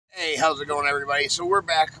Hey, how's it going, everybody? So we're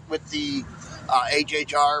back with the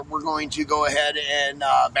HHR. We're going to go ahead and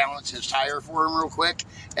balance his tire for him real quick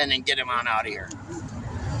and then get him on out of here.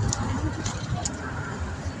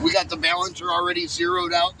 We got the balancer already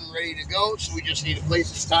zeroed out and ready to go, so we just need to place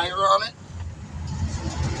his tire on it.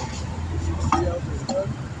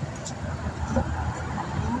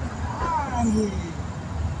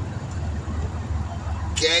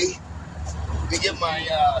 Okay. Let me get my,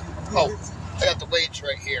 I got the weights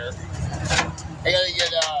right here. I gotta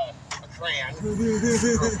get a crayon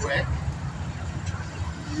real quick.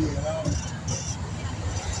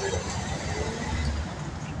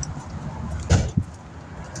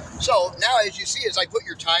 So now, as you see, as I put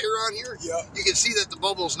your tire on here, you can see that the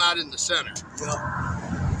bubble's not in the center.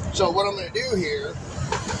 So what I'm going to do here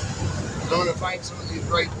is I'm going to find some of these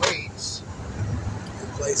right weights.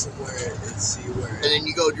 And place them where it's see where. And then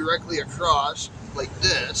you go directly across like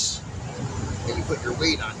this, and you put your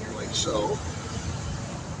weight on here like so.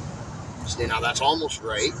 See, now that's almost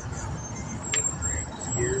right.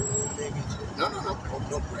 Here, maybe. No. Oh,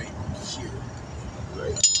 no, right here.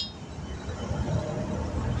 Right.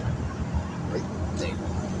 Right there.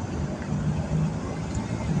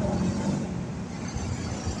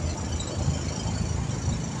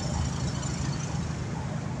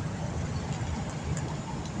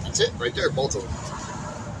 That's it, right there, both of them.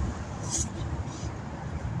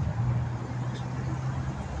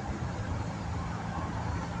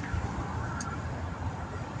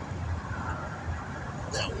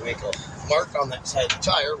 Now we make a mark on that side of the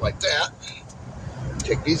tire like that.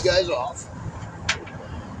 Take these guys off.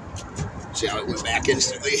 See how it went back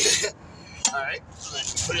instantly? Alright, so then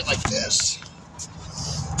you put it like this.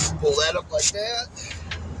 Pull that up like that.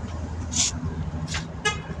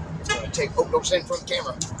 I'm going to take, oh, don't stand in front of the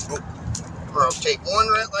camera. Or I'll take one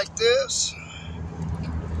right like this.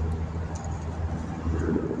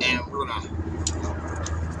 And we're going to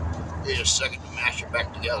need a second to mash it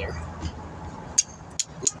back together.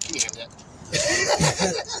 Can you have that?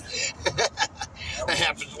 That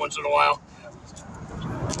happens once in a while.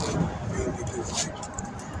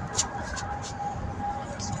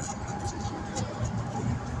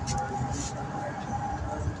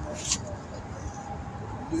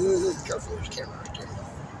 Careful, there's a camera right there.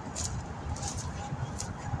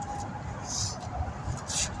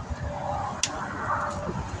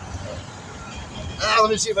 Let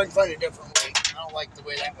me see if I can find a different way. I don't like the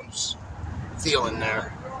way that one's feeling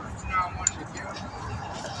there.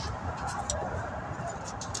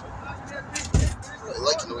 Really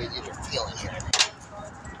liking the way these are feeling here.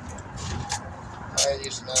 Alright,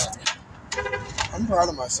 using that. I'm proud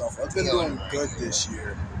of myself. I've been doing good this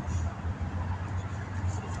year.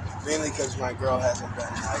 Mainly because my girl hasn't been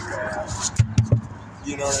like,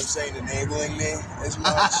 you know what I'm saying, enabling me as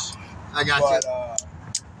much. I got but,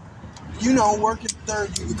 you know, working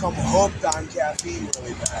third, you become hooked on caffeine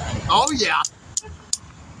really bad. Oh, yeah.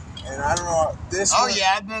 And I don't know, this Oh, winter,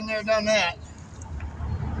 yeah, I've been there, done that.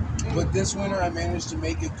 But this winter, I managed to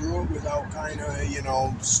make it through it without kind of, you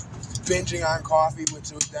know, binging on coffee,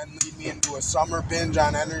 which would then lead me into a summer binge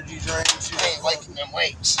on energy drinks. I ain't liking them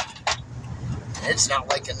weights. It's not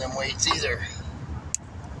liking them weights either.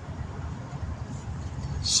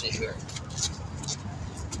 Let's see here.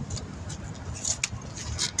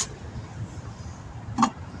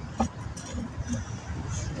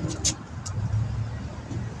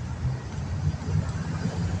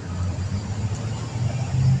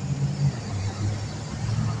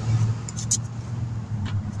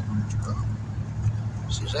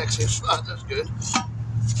 Exact same spot, that's good.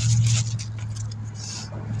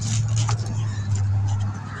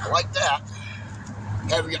 I like that.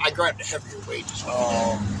 I grabbed a heavier weight.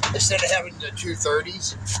 Instead of having the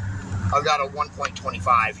 230s, I've got a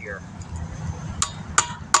 1.25 here.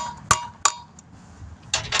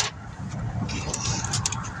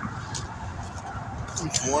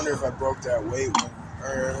 I wonder if I broke that weight when,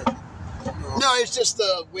 No, it's just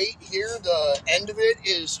the weight here, the end of it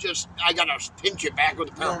is just, I gotta pinch it back with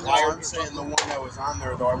a pair of pliers. I'm saying the one that was on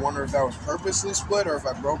there, though. I wonder if that was purposely split or if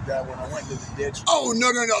I broke that when I went to the ditch. Oh,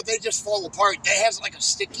 no, they just fall apart. It has like a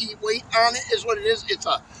sticky weight on it is what it is. It's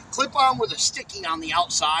a clip-on with a sticky on the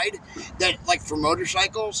outside that, like for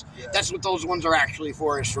motorcycles, that's what those ones are actually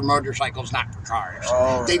for, is for motorcycles, not for cars.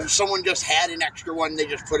 Oh, right. Someone just had an extra one, they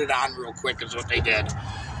just put it on real quick is what they did.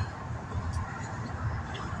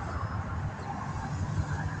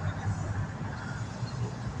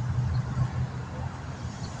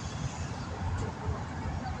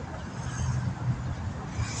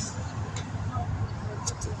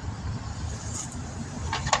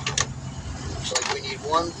 Looks like we need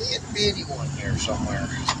one bitty one here somewhere.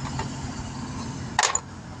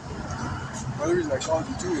 The reason I called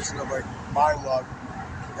you too is sort of like my luck.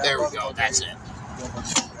 There we go. That's it.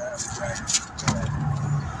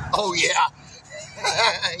 Oh yeah.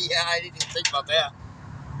 Yeah, I didn't even think about that.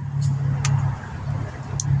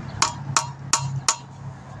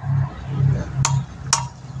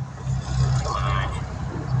 Come on.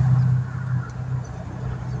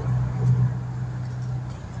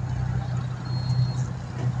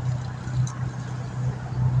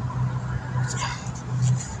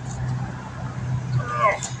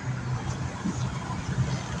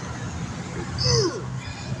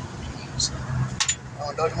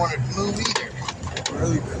 Oh, don't want to move either. I've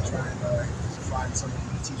really been trying to find somebody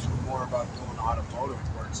to teach me more about doing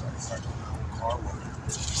automotive work so I can start doing my own car work.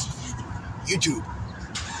 YouTube.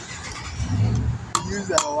 I use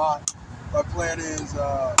that a lot. My plan is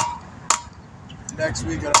next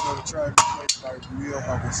week I'm going to try and replace my wheel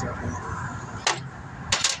hub assembly.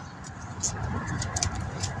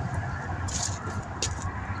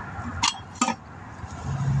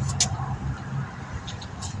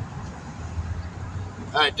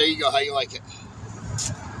 All right, there you go. How you like it?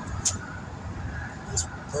 It's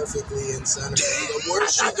perfectly in center.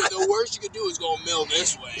 The worst you could do is go a mill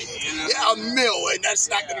this way. You know? Yeah, a mill, and that's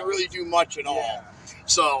not going to really do much at all.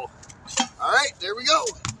 So, all right, there we go.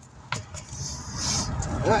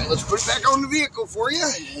 All right, let's put it back on the vehicle for you,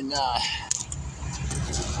 and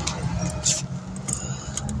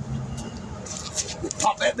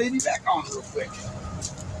pop that baby back on real quick.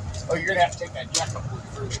 Oh, you're gonna have to take that jack up a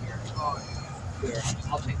little further here. Oh, yeah. Here,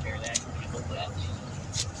 I'll take care of that. You can hold that.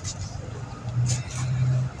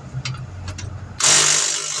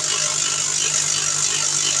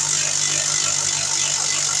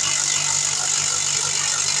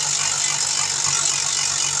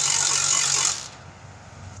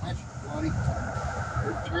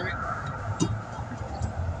 Turn it.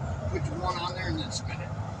 Put your one on there and then spin it.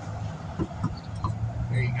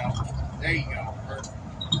 There you go. There you go. Perfect.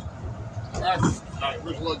 All right,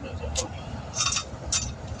 where's the lug nuts at?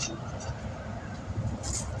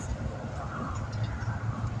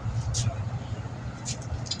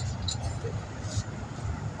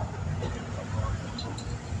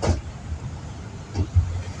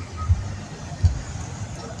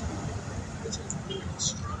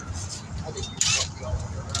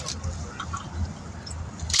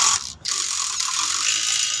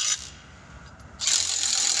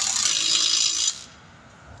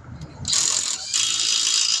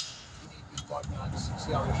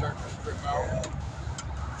 See how they're starting to strip out?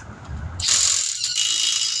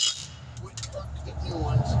 We start to get new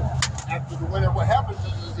ones. After the winter, what happens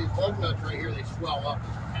is these lug nuts right here, they swell up. Is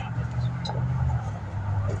what happens.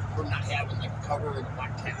 From not having like a cover and the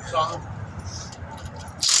black taps on them.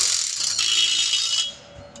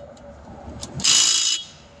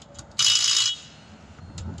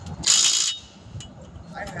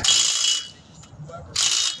 I have whoever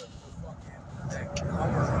put the fucking that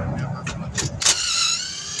cover on never fucking.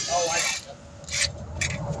 Oh, I got it.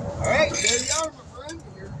 All right, there you are, my friend.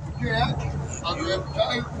 Here's your jack. I'll grab the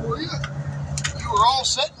tire for you. You are all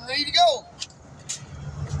set and ready to go.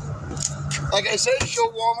 Like I said, show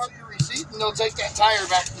Walmart your receipt, and they'll take that tire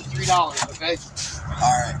back to $3, okay?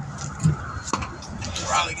 All right.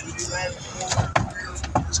 Probably going to do that.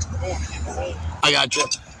 I got you.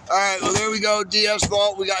 All right, well, there we go. DS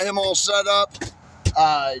Vault. We got him all set up.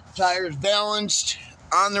 Tires balanced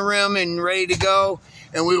on the rim and ready to go.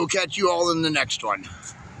 And we will catch you all in the next one.